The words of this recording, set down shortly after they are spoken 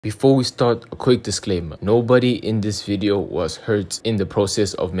Before we start, a quick disclaimer. Nobody in this video was hurt in the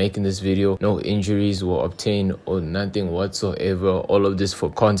process of making this video. No injuries were obtained or nothing whatsoever. All of this for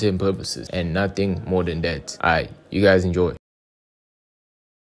content purposes and nothing more than that. Alright, you guys enjoy.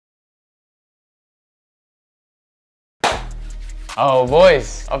 Oh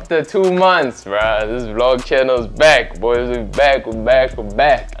boys, after 2 months, bruh, this vlog channel's back, boys. We're back.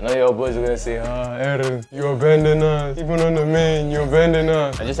 I know your boys are gonna say, Aaron, you abandoned us. Even on the main, you abandoned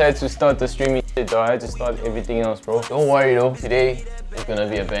us. I just had to start the streaming shit though. I had to start everything else, bro. Don't worry though, today it's gonna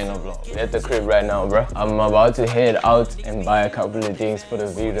be a banger vlog. We're at the crib right now, bruh. I'm about to head out and buy a couple of things for the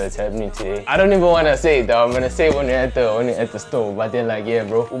video that's happening today. I don't even wanna say it though. I'm gonna say it when you're at the store. But then like, yeah,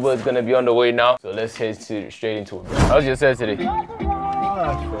 bro, Uber's gonna be on the way now. So let's head straight into it, bro. How's your set today?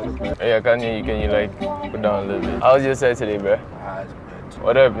 Hey, I can't hear you. Can you like put down a little bit? How's your set today, bro?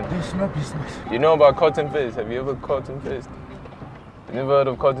 What happened? There's no business. You know about cotton fist? Have you ever cotton fist? You never heard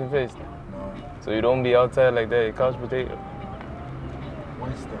of cotton fist? No. So you don't be outside like that, couch potato?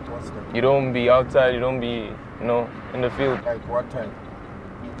 What's that? You don't be outside, you don't be, you know, in the field. Like what time?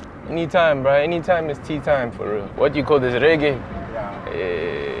 Anytime, bro. Anytime is tea time for real. What you call this, reggae?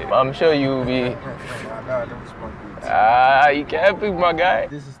 Yeah. I'm sure you'll be... No, I don't smoke weed. You can't pick my guy.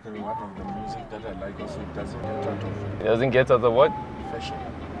 This is the one of the music that I like also. It doesn't get out of It doesn't get out of what? fashion.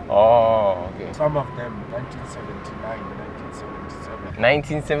 Oh, okay. Some of them, 1979, 1977.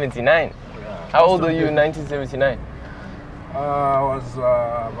 1979? Yeah. How old are you in 1979? I was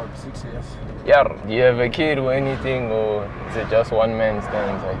about 6 years. Yeah, do you have a kid or anything, or is it just one man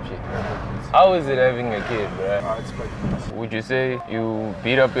stand type shit? How is it having a kid, bro? It's quite nice. Would you say you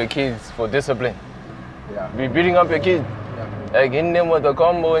beat up your kids for discipline? Yeah. Be beating up your kids? Yeah. Like hitting them with a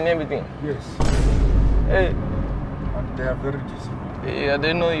combo and everything? Yes. Hey, And they are very disciplined. hey, I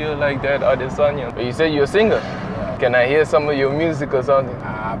didn't know you were like that, Adesanya. But you said you're a singer? Yeah. Can I hear some of your music or something?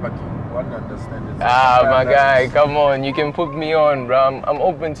 But you won't understand it. My guy, come on, you can put me on, bro. I'm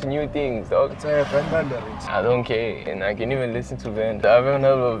open to new things, dog. It's a Venda lyrics. I don't care, and I can even listen to Venda. I haven't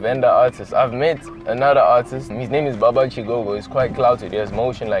heard of Venda artist. I've met another artist. His name is Baba Chigogo. He's quite clouted. He has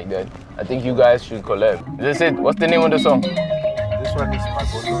motion like that. I think you guys should collab. Is this it? What's the name of the song? This one is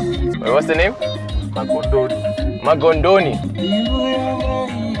Magondoni. Wait, what's the name? Magondoni. Magondoni.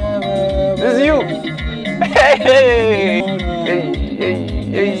 This is you. Hey,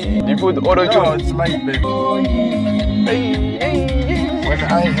 You put auto tune. No, it's like baby. When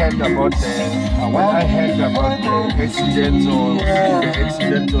I heard about the accident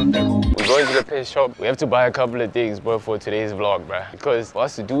on the road. We're going to the pet shop. We have to buy a couple of things, bro, for today's vlog, bro. Because for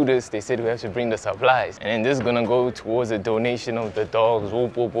us to do this, they said we have to bring the supplies. And then this is gonna go towards a donation of the dogs.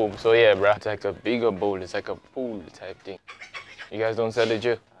 Whoop, whoop, whoop. So yeah, bro, it's like a bigger bowl. It's like a pool type thing. You guys don't sell it,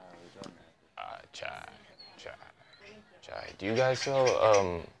 Joe? Chai. Do you guys sell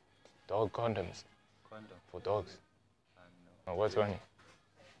dog condoms? For dogs? No. What's funny?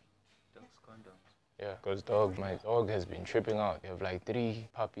 Dogs condoms. Yeah, because my dog has been tripping out. We have like 3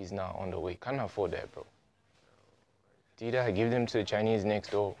 puppies now on the way. Can't afford that, bro. Did I give them to the Chinese next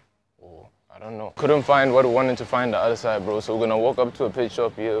door? Or I don't know. Couldn't find what we wanted to find the other side, bro. So we're gonna walk up to a pet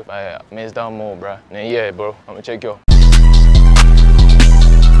shop here by Mesdown Mall, bro. And then, yeah, bro, I'm gonna check y'all.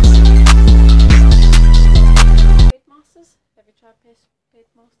 Have you tried Pet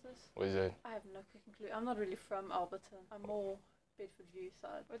Masters? What is that? I have no freaking clue. I'm not really from Alberton. I'm more Bedford View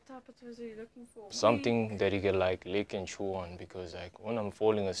side. What type of toys are you looking for? Something that you can like lick and chew on, because like when I'm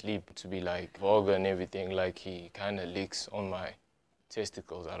falling asleep, to be like vulgar and everything, like he kind of licks on my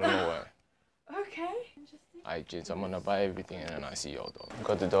testicles. I don't know why. Okay, interesting. Alright, gents, I'm gonna buy everything and then I see y'all, dog.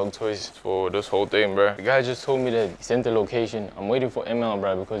 Got the dog toys for this whole thing, bro. The guy just told me that he sent the location. I'm waiting for ML,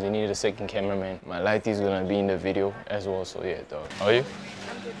 bro, because he needed a second cameraman. My lighty's gonna be in the video as well, so yeah, dog. Are you?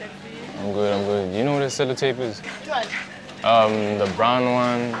 I'm good, thank you. I'm good. Do you know what a sellotape is? Which one? The brown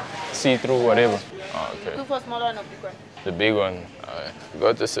one, see-through, whatever. Oh, okay. Go for a smaller one or big one? The big one.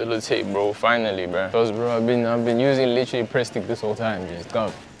 Got the sellotape, bro, finally, bro. Because, bro, I've been using literally press stick this whole time, just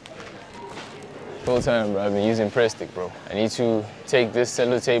go. Whole time, bro, I've been using press stick, bro. I need to take this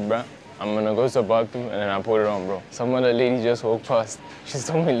sellotape, bro. I'm gonna go to the bathroom and then I put it on, bro. Some other lady just walked past. She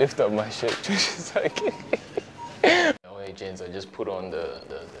told me lift up my shirt. She's like, oh, hey, gents, I just put on the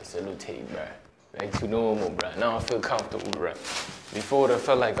sellotape, bro. Back to normal, bro. Now I feel comfortable, bro. Before, I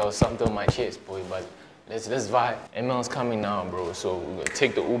felt like I was something on my chest, boy, but let's vibe. ML's coming now, bro. So we're gonna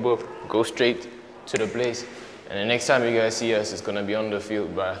take the Uber, go straight to the place. And the next time you guys see us, it's gonna be on the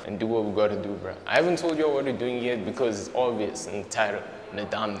field, bro, and do what we gotta do, bro. I haven't told y'all what we're doing yet because it's obvious in the title and the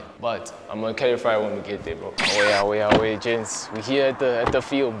thumbnail. But I'm gonna clarify when we get there, bro. Away, gents. We here at the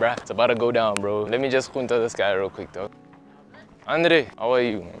field, bro. It's about to go down, bro. Let me just junta this guy real quick, dog. Andre, how are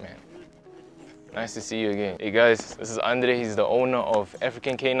you, my man? Nice to see you again. Hey guys, this is Andre. He's the owner of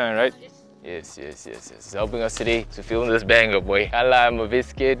African Canine, right? Yes. He's helping us today to film this banger, boy. Allah, I'm a bit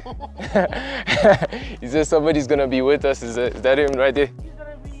scared. He says somebody's gonna be with us. Is that him right there? He's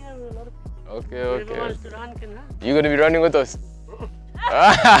gonna be here with a lot of people. Okay. Whoever wants to run can run. You gonna be running with us?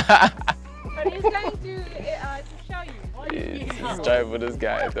 But he's going to show you. It's try for this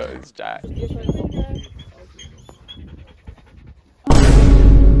guy, though. It's try.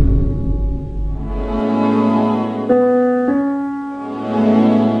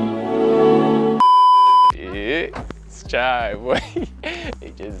 It's try, boy.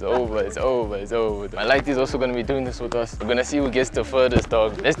 It's over. My light is also gonna be doing this with us. We're gonna see who gets the furthest,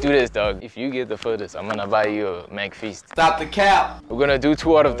 dog. Let's do this, dog. If you get the furthest, I'm gonna buy you a McFeast. Stop the cap. We're gonna do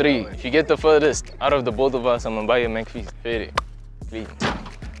 2 out of 3. If you get the furthest out of the both of us, I'm gonna buy you a McFeast. Ready? Clean.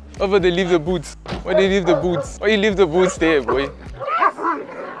 Over they leave the boots. Why they leave the boots? Why you leave the boots there, boy?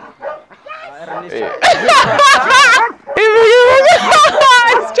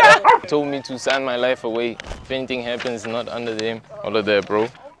 Told me to sign my life away. If anything happens, not under them. All of that, bro.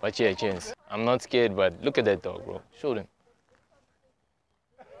 But yeah, chance. I'm not scared, but look at that dog, bro. Show them.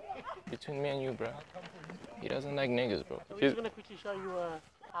 Between me and you, bro. He doesn't like niggas, bro. So we're just gonna quickly show you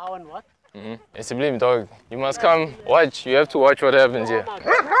how and what. It's a blame, dog. You must come watch. You have to watch what happens here.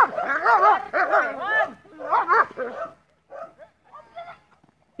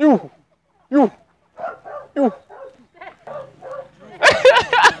 You.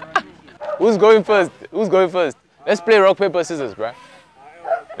 Who's going first? Let's play rock, paper, scissors, bruh.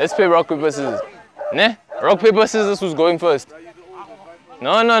 Let's play rock, paper, scissors. Nah? Rock, paper, scissors, who's going first? No.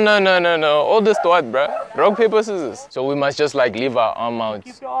 All this to what, bruh? Rock, paper, scissors. So we must just like leave our arm out.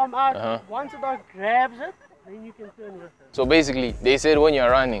 Keep your arm out. Once the dog grabs it, then you can turn with it. So basically, they said when you're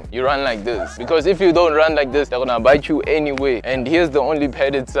running, you run like this. Because if you don't run like this, they're gonna bite you anyway. And here's the only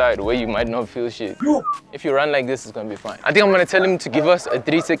padded side where you might not feel shit. If you run like this, it's gonna be fine. I think I'm gonna tell him to give us a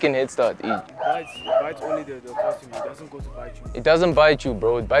 3-second head start each. Bites only the costume. It doesn't go to bite you. It doesn't bite you,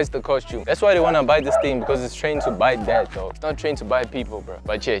 bro. It bites the costume. That's why they wanna bite this thing, because it's trained to bite that, though. It's not trained to bite people, bro.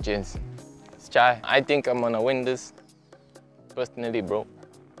 But yeah, gents, it's Chai. I think I'm gonna win this, personally, bro.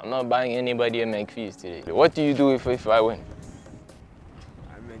 I'm not buying anybody a McFeast today. What do you do if I win?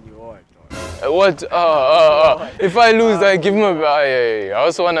 I mean, you are. What? If I lose, I give him a... I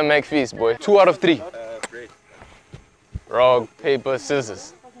also want a McFeast, boy. 2 out of 3. Rock, paper,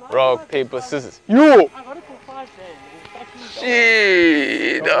 scissors. Rock, paper, scissors. You! I got it for 5 days.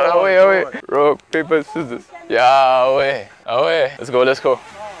 Shit! Away. Rock, paper, scissors. Yeah, away. Let's go.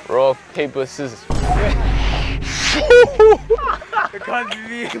 Rock, paper, scissors. It can't be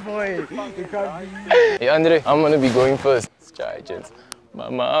me, boy. It can't be me. Hey, Andre, I'm gonna be going first. Let's try, gents.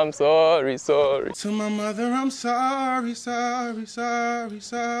 Mama, I'm sorry. To my mother, I'm sorry. Love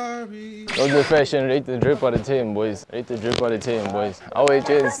the fashion, rate the drip out of 10, boys. Away,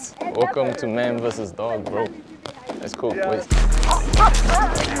 gents. Welcome to Man vs. Dog, bro. Let's go, boys.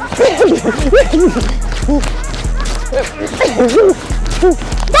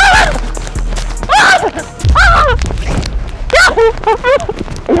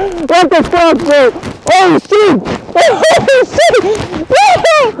 What the fuck, bro? Oh shit!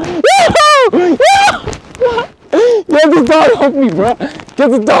 Get the dog off me, bro!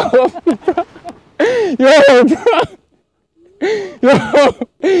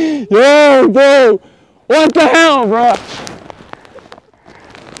 Yo, bro! What the hell, bro?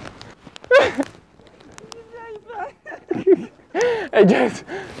 Hey, Jess,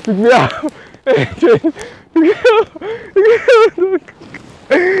 pick me up. Hey, Jess, pick me up.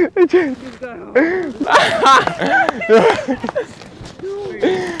 Hey, Jess.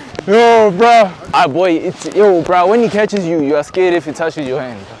 Yo, bro. Ah, boy, bro, when he catches you, you are scared if he touches your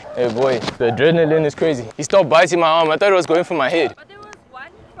hand. Hey, boy, the adrenaline is crazy. He stopped biting my arm. I thought it was going for my head. But there was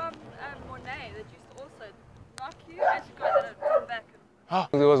one from Monet that used to also knock you as you got it come back.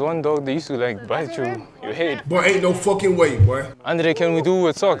 There was one dog that used to like bite your head. Boy, ain't no fucking way, boy. Andre, can we do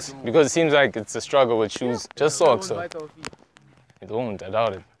with socks? Because it seems like it's a struggle with shoes. Just socks, so. It won't, I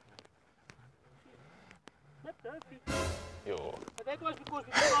doubt it. Yo. But that was because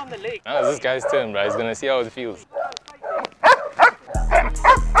we put on the leg. Now it's this guy's turn, bro. He's gonna see how it feels.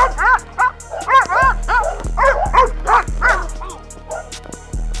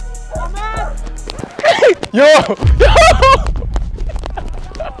 Yo!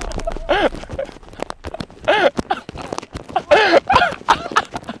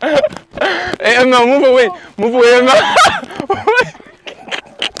 Hey, Emma, move away, Emma.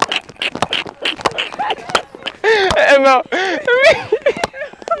 Emma.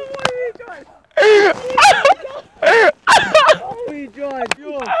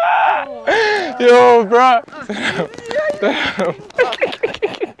 Yo, bro.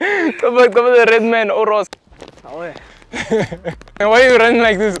 Come back, the red man, Oros. And why are you running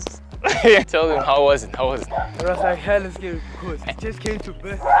like this? Tell them, how was it? I was like hella scared because it just came to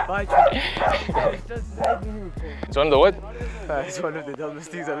birth. It's just It's one of the what? it's one of the dumbest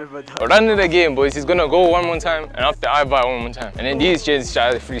things I've ever done. Run it again, boys. He's gonna go one more time, and after I buy one more time. And then these just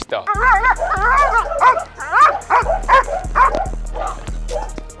try to freestyle.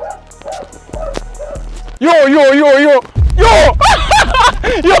 Yo! Yo!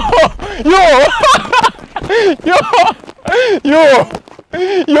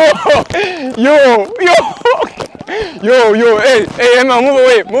 Hey, Emma, move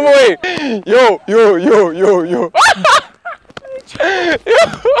away. Yo.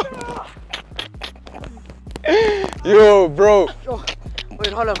 Yo, bro.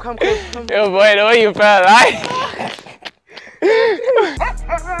 Wait, hold up, come close. Yo, boy, the way you felt, right?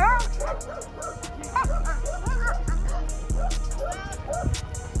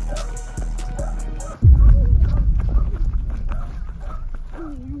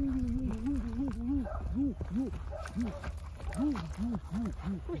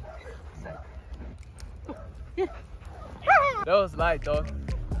 That was light, dog.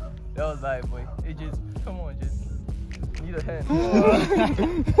 That was light, boy. It just, come on, just need a hand.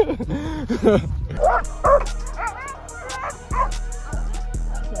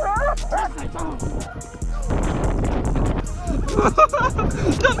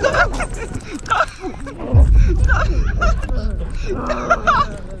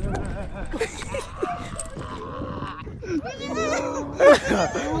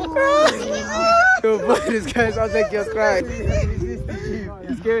 Yo, boy, this guy sounds like you're crying.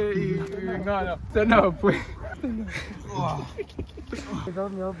 He's scared. No. So no, boy.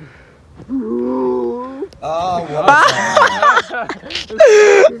 Help me. Oh, wow.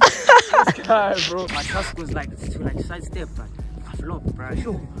 This guy, bro. My task was like to like sidestep, but I flopped, bro.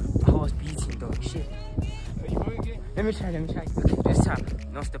 Sure. I was beating, dog. Shit. Let me try. Okay, this time,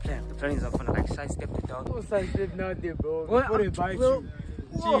 that's the plan. The plan is I'm gonna like sidestep the dog. Don't sidestep nothing, bro. What? Before they bite you.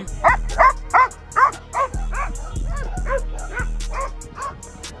 Chief.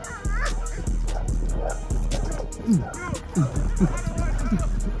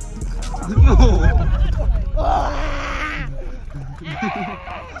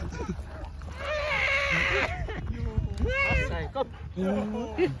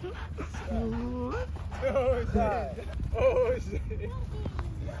 Oh shit.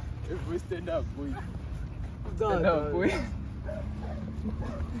 If we stand up, boy. Stand up, boy.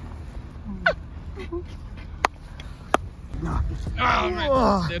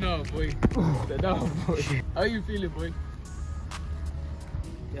 Stand up, boy. How you feeling, boy?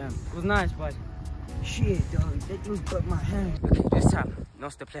 Damn, it was nice, but shit, dog. That dude broke my hand. Okay, this time,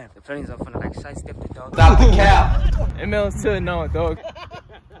 that's the plan. The plan is I'm gonna like sidestep the dog. Stop the cap. ML's turn now, dog.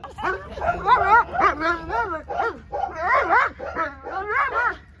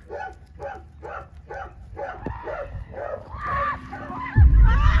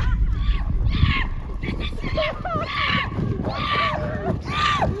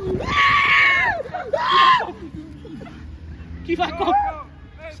 Keep back up.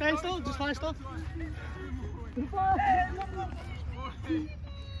 Stay still, just lie still.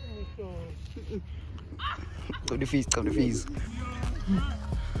 Come the fees.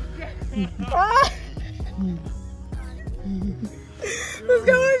 Let's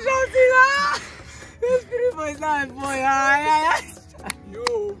go with Shotzi now. This pretty boy's not, boy. Yo,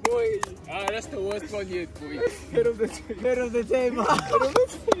 boy. That's the worst one yet, boy. Head of the table.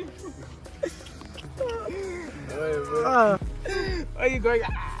 Are you going?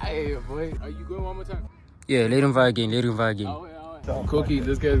 Hey, boy. Are you going one more time? Yeah, let him vibe again. Cookie,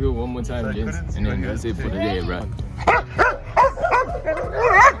 this guy's go one more time, gents. And then that's it for the day, bro.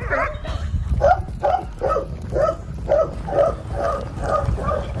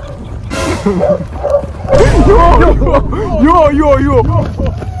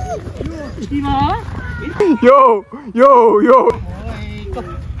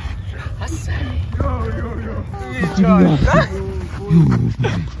 Yo.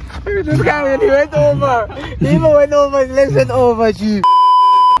 This guy when he went over. He even went over, his legs went over, Chief.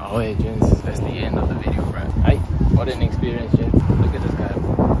 Oh, wait, gents, that's the end of the video, bro. Hey, what an experience, gents. Look at this guy.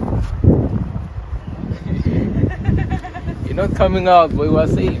 You're not coming out, boy. What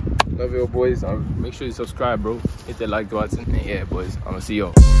I say? Love you, boys. Make sure you subscribe, bro. Hit that like button. And yeah, boys, I'm gonna see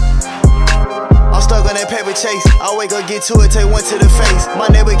y'all. I'm stuck on that paper chase. I wake up, get to it, take one to the face. My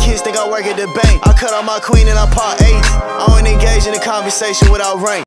neighbor kids think I work at the bank. I cut out my queen and I pop eight. I don't engage in a conversation without rank.